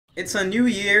It's a new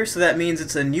year, so that means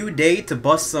it's a new day to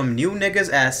bust some new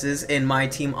niggas' asses in my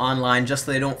team online, just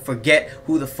so they don't forget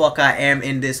who the fuck I am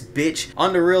in this bitch.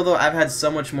 On the real though, I've had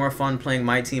so much more fun playing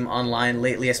my team online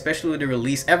lately, especially with the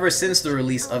release, ever since the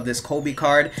release of this Kobe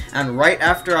card. And right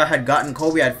after I had gotten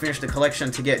Kobe, I'd finished the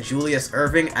collection to get Julius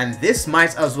Erving, and this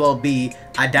might as well be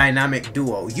a dynamic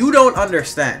duo. You don't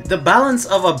understand. The balance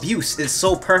of abuse is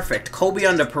so perfect. Kobe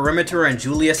on the perimeter and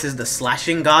Julius is the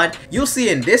slashing god. You'll see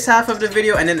in this half of the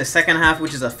video, and in the second half,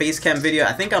 which is a face cam video.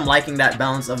 I think I'm liking that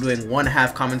balance of doing one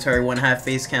half commentary, one half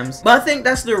face cams. But I think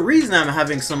that's the reason I'm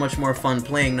having so much more fun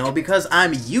playing now, because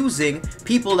I'm using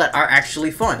people that are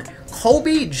actually fun.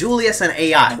 Kobe, Julius, and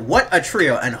AI. What a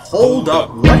trio. And hold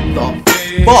up, what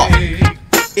the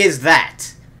fuck is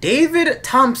that? David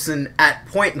Thompson at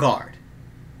point guard.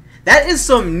 That is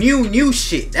some new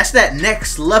shit. That's that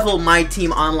next level my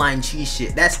team online cheese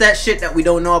shit. That's that shit that we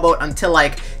don't know about until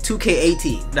like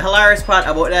 2K18. The hilarious part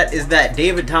about that is that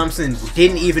David Thompson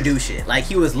didn't even do shit. Like,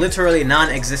 he was literally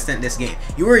non-existent this game.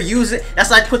 You were using, that's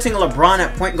like putting LeBron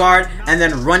at point guard and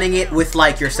then running it with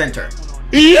like your center.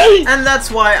 And that's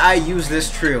why I use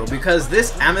this trio, because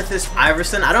this Amethyst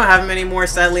Iverson, I don't have him anymore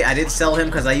sadly. I did sell him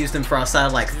because I used him for outside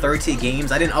of like 30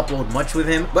 games. I didn't upload much with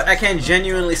him, but I can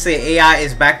genuinely say AI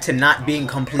is back to not being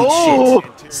complete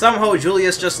shit. Somehow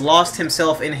Julius just lost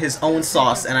himself in his own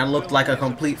sauce and I looked like a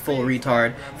complete full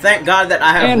retard. Thank God that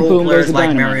I have role players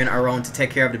like Marion around to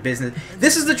take care of the business.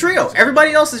 This is the trio.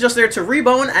 Everybody else is just there to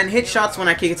rebound and hit shots when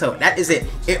I kick it out. That is it.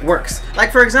 It works.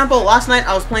 Like, for example, last night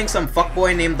I was playing some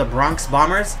fuckboy named the Bronx Bombers,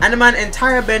 and the man's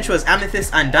entire bench was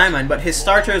Amethyst and Diamond, but his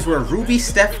starters were Ruby,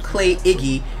 Steph, Clay,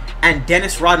 Iggy, and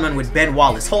Dennis Rodman with Ben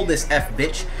Wallace. Hold this F,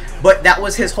 bitch. But that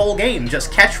was his whole game.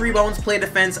 Just catch rebounds, play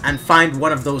defense, and find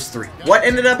one of those three. What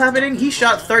ended up happening? He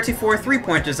shot 34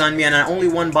 three-pointers on me and I only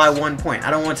won by 1 point. I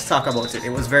don't want to talk about it.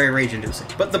 It was very rage-inducing.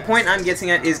 But the point I'm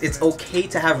getting at is it's okay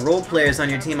to have role players on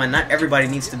your team and not everybody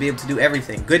needs to be able to do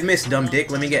everything. Good miss, dumb dick.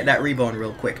 Let me get that rebound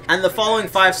real quick. And the following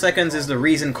 5 seconds is the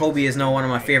reason Kobe is now one of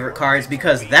my favorite cards,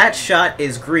 because that shot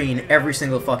is green every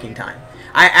single fucking time.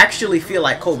 I actually feel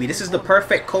like Kobe. This is the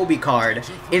perfect Kobe card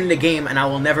in the game, and I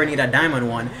will never need a diamond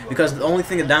one, because the only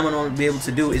thing a diamond one will be able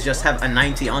to do is just have a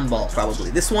 90 on ball, probably.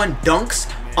 This one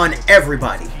dunks on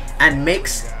everybody and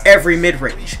makes every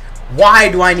mid-range.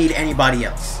 Why do I need anybody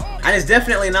else? And it's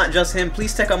definitely not just him.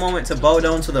 Please take a moment to bow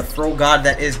down to the throw god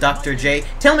that is Dr. J.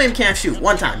 Tell me he can't shoot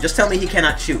one time. Just tell me he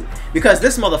cannot shoot. Because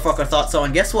this motherfucker thought so,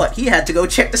 and guess what? He had to go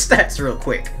check the stats real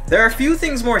quick. There are few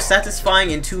things more satisfying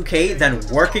in 2K than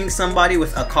working somebody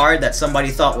with a card that somebody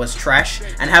thought was trash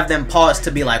and have them pause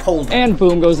to be like, hold on. And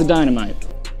boom goes the dynamite.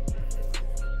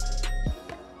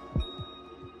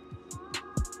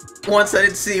 Once I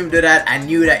did see him do that, I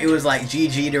knew that it was like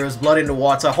GG, there was blood in the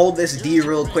water. Hold this D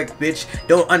real quick, bitch.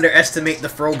 Don't underestimate the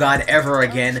throw god ever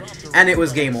again. And it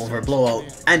was game over, blowout.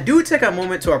 And do take a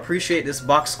moment to appreciate this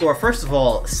box score. First of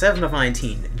all, 7 of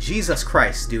 19. Jesus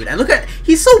Christ, dude. And look at,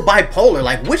 he's so bipolar.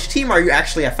 Like, which team are you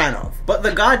actually a fan of? But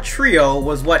the god trio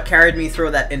was what carried me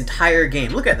through that entire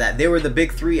game. Look at that. They were the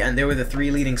big three and they were the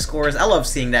 3 leading scorers. I love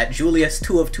seeing that. Julius,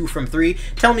 2 of 2 from 3.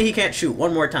 Tell me he can't shoot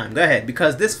one more time. Go ahead,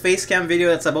 because this face cam video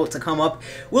that's about to come up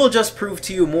will just prove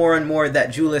to you more and more that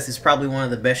Julius is probably one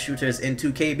of the best shooters in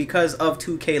 2K because of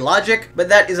 2K logic. But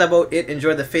that is about it.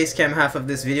 Enjoy the face cam half of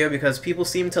this video because people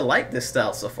seem to like this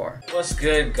style so far. What's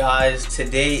good, guys?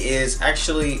 Today is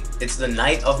actually, it's the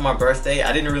night of my birthday.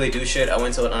 I didn't really do shit. I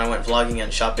went out and I went vlogging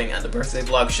and shopping, and the birthday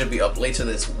vlog should be up later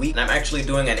this week. And I'm actually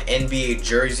doing an NBA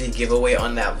jersey giveaway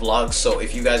on that vlog, so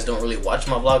if you guys don't really watch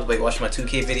my vlogs but you watch my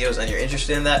 2K videos and you're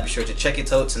interested in that, be sure to check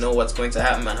it out to know what's going to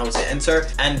happen and how to enter.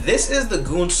 And this is the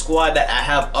goon squad that I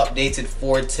have updated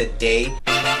for today.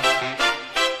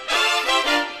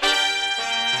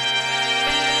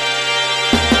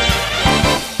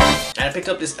 I picked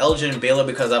up this Elgin Baylor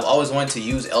because I've always wanted to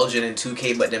use Elgin in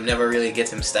 2K, but them never really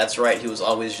get him stats right. He was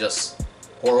always just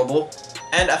horrible.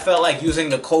 And I felt like using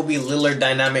the Kobe Lillard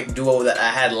dynamic duo that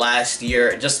I had last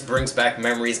year just brings back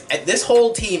memories. This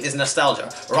whole team is nostalgia.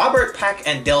 Robert Pack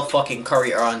and Del fucking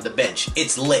Curry are on the bench.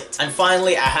 It's lit. And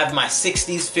finally, I have my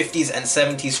 60s, 50s, and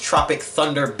 70s Tropic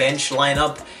Thunder bench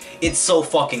lineup. It's so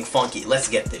fucking funky. Let's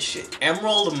get this shit.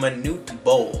 Emerald Manute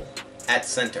Bowl at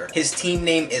center. His team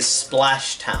name is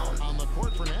Splash Town.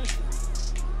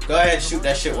 Go ahead, shoot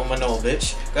that shit with my nose,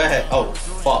 bitch. Go ahead. Oh,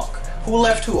 fuck. Who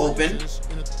left who open?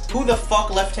 Who the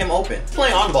fuck left him open?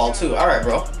 Playing on ball too. Alright,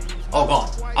 bro. Oh, gone.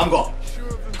 I'm gone.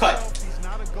 Cut.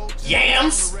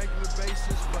 Yams!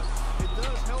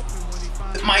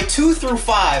 My 2 through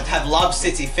 5 have Lob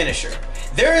City finisher.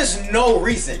 There is no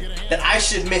reason that I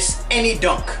should miss any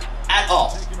dunk at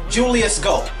all. Julius,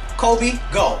 go. Kobe,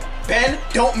 go. Ben,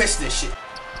 don't miss this shit.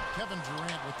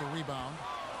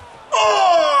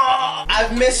 Oh,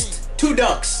 I've missed 2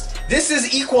 dunks. This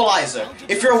is equalizer.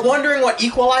 If you're wondering what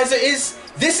equalizer is,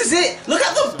 this is it. Look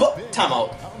at the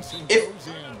timeout.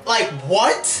 Like,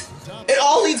 what? It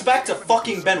all leads back to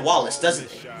fucking Ben Wallace,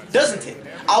 doesn't it? Doesn't it?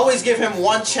 I always give him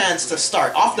one chance to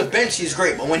start. Off the bench, he's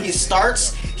great, but when he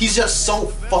starts, he's just so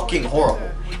fucking horrible.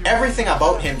 Everything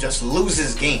about him just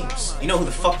loses games. You know who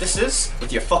the fuck this is?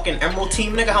 With your fucking Emerald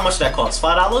team, nigga? How much that cost?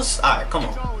 $5? Alright, come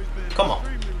on. Come on.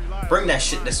 Bring that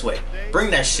shit this way.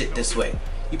 Bring that shit this way.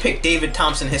 You pick David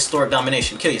Thompson, historic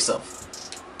domination. Kill yourself.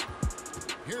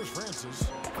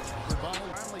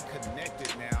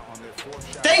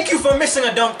 Thank you for missing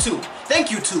a dunk too.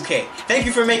 Thank you, 2K. Thank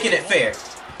you for making it fair.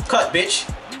 Cut, bitch.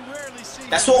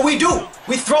 That's what we do.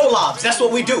 We throw lobs. That's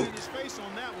what we do.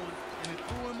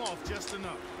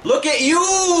 Look at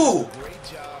you.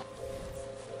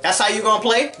 That's how you gonna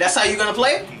play? That's how you gonna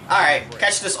play? Alright,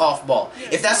 catch this off ball.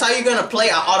 If that's how you're gonna play,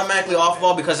 I automatically off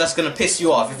ball because that's gonna piss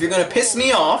you off. If you're gonna piss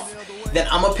me off, then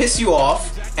I'm gonna piss you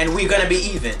off and we're gonna be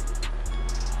even.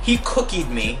 He cookied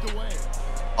me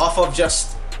off of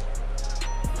just...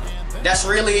 That's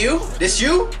really you? This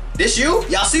you? This you?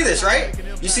 Y'all see this, right?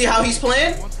 You see how he's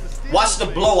playing? Watch the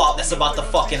blowout that's about to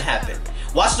fucking happen.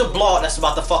 Watch the blowout that's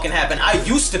about to fucking happen. I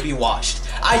used to be washed.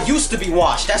 I used to be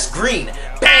washed. That's green.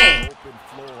 Bang!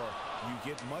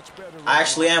 I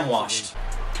actually am washed.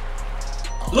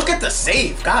 Look at the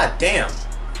save. God damn.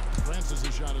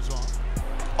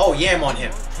 Oh, yam on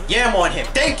him. Yam on him.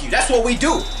 Thank you. That's what we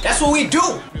do. That's what we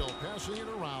do.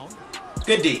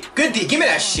 Good D. Good D. Give me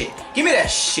that shit. Give me that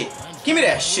shit. Give me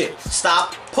that shit.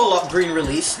 Stop. Pull up. Green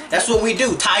release. That's what we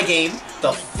do. Tie game.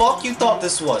 The fuck you thought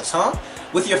this was, huh?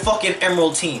 With your fucking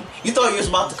Emerald team. You thought you was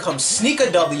about to come sneak a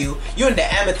W. You in the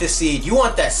Amethyst seed. You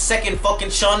want that second fucking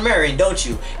Sean Marion, don't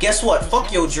you? Guess what?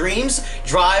 Fuck your dreams.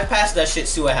 Drive past that shit,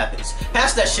 see what happens.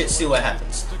 Pass that shit, see what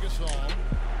happens.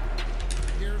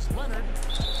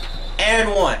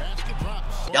 And 1.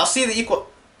 Y'all see the equal...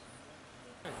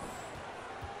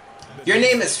 Your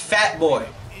name is Fat Boy.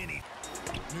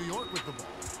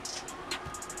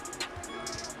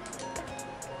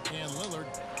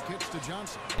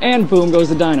 And boom goes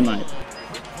the dynamite.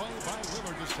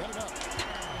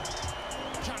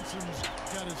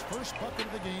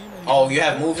 Oh, you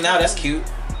have moves now? That's cute.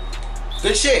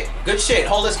 Good shit. Good shit.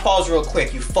 Hold this pause real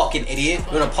quick, you fucking idiot.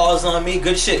 You wanna pause on me?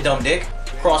 Good shit, dumb dick.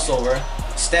 Crossover.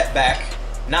 Step back.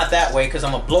 Not that way, because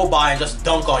I'm gonna blow by and just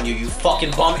dunk on you, you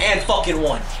fucking bum. And fucking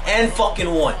 1. And fucking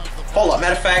 1. Hold up.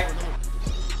 Matter of fact,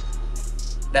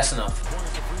 that's enough.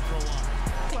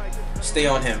 Stay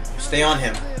on him. Stay on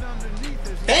him.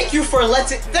 Thank you for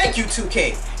letting... Thank you,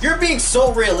 2K. You're being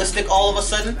so realistic all of a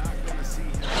sudden.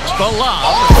 Oh,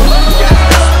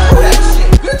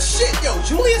 good shit. Yo,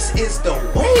 Julius is the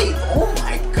wave. Oh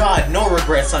my god. No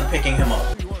regrets on picking him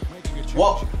up.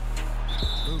 Whoa.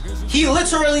 He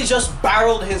literally just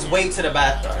barreled his way to the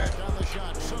bathroom.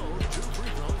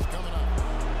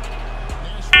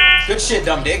 Good shit,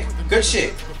 dumb dick. Good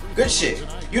shit. Good shit.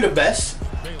 You the best.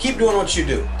 Keep doing what you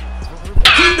do.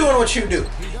 Keep doing what you do.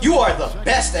 You are the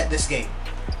best at this game.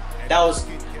 That was...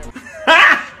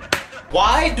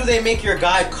 Why do they make your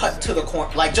guy cut to the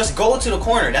corner? Like, just go to the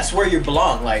corner. That's where you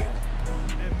belong. Like...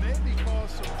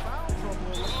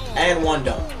 And 1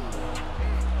 dunk.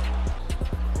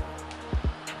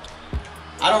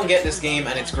 I don't get this game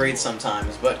and it's great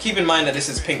sometimes, but keep in mind that this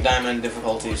is pink diamond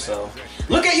difficulty, so...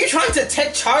 Look at you trying to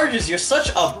take charges. You're such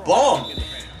a bum.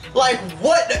 Like,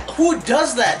 what? Who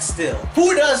does that still?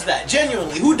 Who does that?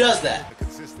 Genuinely, who does that?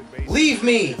 Leave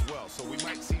me.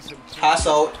 Pass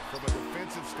out.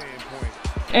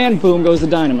 And boom goes the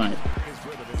dynamite.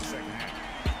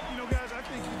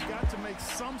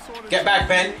 Get back,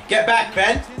 Ben. Get back,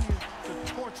 Ben.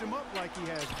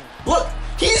 Look,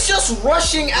 he's just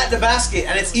rushing at the basket,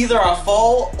 and it's either a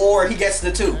fall or he gets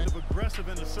the 2.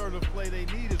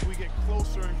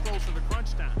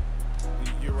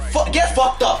 Get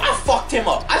fucked up. I fucked him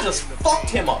up. I just fucked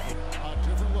him up.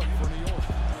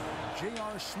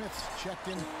 Smith's checked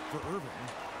in for Irving.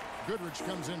 Goodrich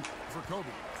comes in for Kobe.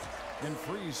 And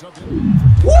Freeze up in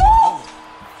for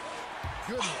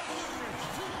Goodrich.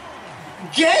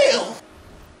 Gale!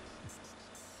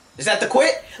 Is that the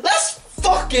quit? Let's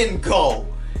fucking go!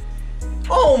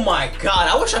 Oh my god,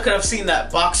 I wish I could have seen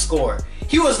that box score.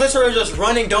 He was literally just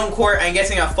running dome court and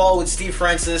getting a fall with Steve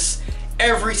Francis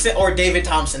or David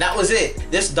Thompson. That was it.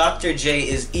 This Dr. J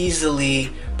is easily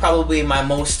probably my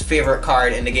most favorite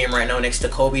card in the game right now next to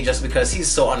Kobe, just because he's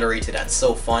so underrated and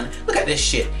so fun. Look at this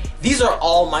shit. These are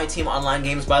all My Team Online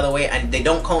games, by the way, and they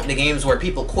don't count the games where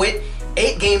people quit.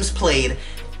 8 games played,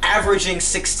 averaging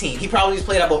 16. He probably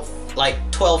played about like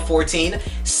 12, 14,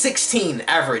 16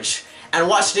 average. And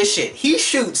watch this shit. He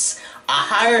shoots a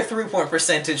higher three-point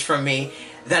percentage from me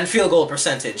than field goal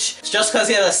percentage. Just because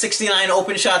he has a 69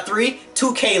 open shot three,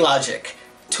 2K logic.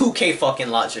 2K fucking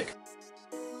logic.